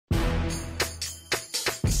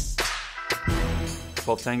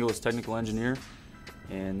12 Tango is technical engineer,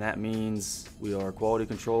 and that means we are quality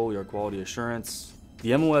control, we are quality assurance.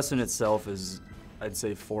 The MOS in itself is, I'd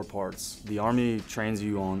say, 4 parts. The Army trains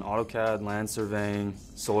you on AutoCAD, land surveying,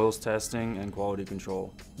 soils testing, and quality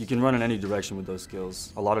control. You can run in any direction with those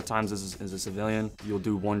skills. A lot of times as a civilian, you'll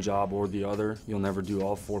do one job or the other. You'll never do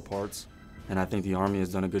all 4 parts. And I think the Army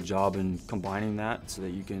has done a good job in combining that so that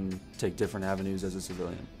you can take different avenues as a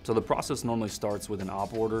civilian. So the process normally starts with an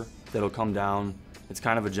op order that'll come down. It's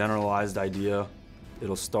kind of a generalized idea.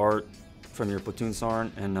 It'll start from your platoon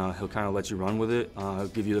sergeant, and he'll kind of let you run with it. He'll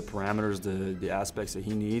give you the parameters, the aspects that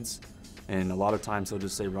he needs, and a lot of times he'll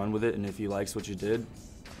just say run with it, and if he likes what you did,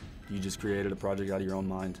 you just created a project out of your own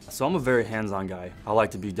mind. So I'm a very hands-on guy. I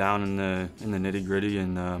like to be down in the nitty-gritty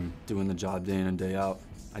and doing the job day in and day out.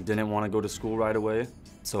 I didn't want to go to school right away,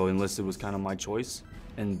 so enlisted was kind of my choice.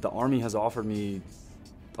 And the Army has offered me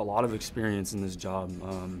a lot of experience in this job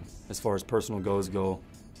as far as personal goals go.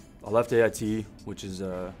 I left AIT, which is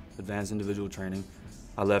Advanced Individual Training.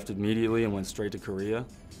 I left immediately and went straight to Korea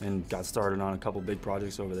and got started on a couple big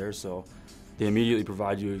projects over there, so they immediately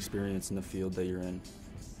provide you experience in the field that you're in.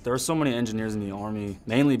 There are so many engineers in the Army,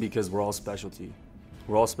 mainly because we're all specialty.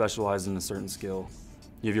 We're all specialized in a certain skill.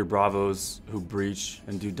 You have your Bravos who breach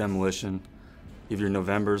and do demolition. You have your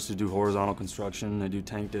Novembers who do horizontal construction, they do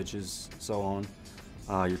tank ditches, so on.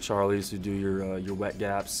 Your Charlies who do your wet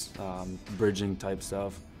gaps, bridging type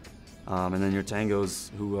stuff. And then your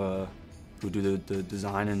Tangos who do the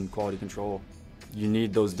design and quality control. You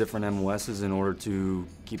need those different MOSs in order to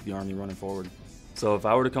keep the Army running forward. So if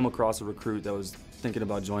I were to come across a recruit that was thinking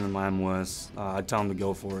about joining my MOS, I'd tell them to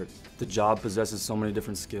go for it. The job possesses so many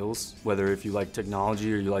different skills, whether if you like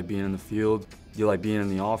technology or you like being in the field, you like being in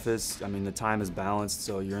the office. I mean, the time is balanced,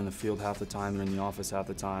 so you're in the field half the time, you're in the office half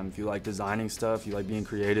the time. If you like designing stuff, you like being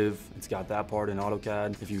creative, it's got that part in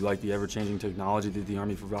AutoCAD. If you like the ever-changing technology that the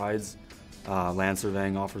Army provides, land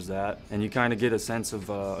surveying offers that. And you kind of get a sense of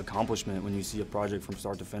accomplishment when you see a project from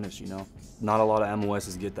start to finish, you know? Not a lot of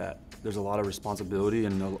MOSs get that. There's a lot of responsibility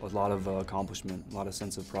and a lot of accomplishment, a lot of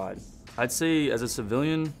sense of pride. I'd say as a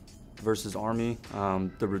civilian versus Army,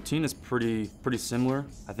 the routine is pretty similar.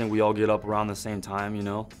 I think we all get up around the same time, you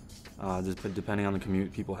know, just depending on the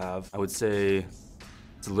commute people have. I would say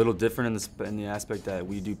it's a little different in the aspect that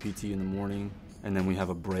we do PT in the morning and then we have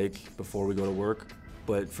a break before we go to work.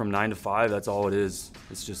 But from 9 to 5, that's all it is.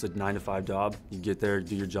 It's just a 9 to 5 job. You get there,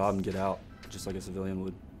 do your job, and get out, just like a civilian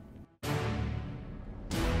would.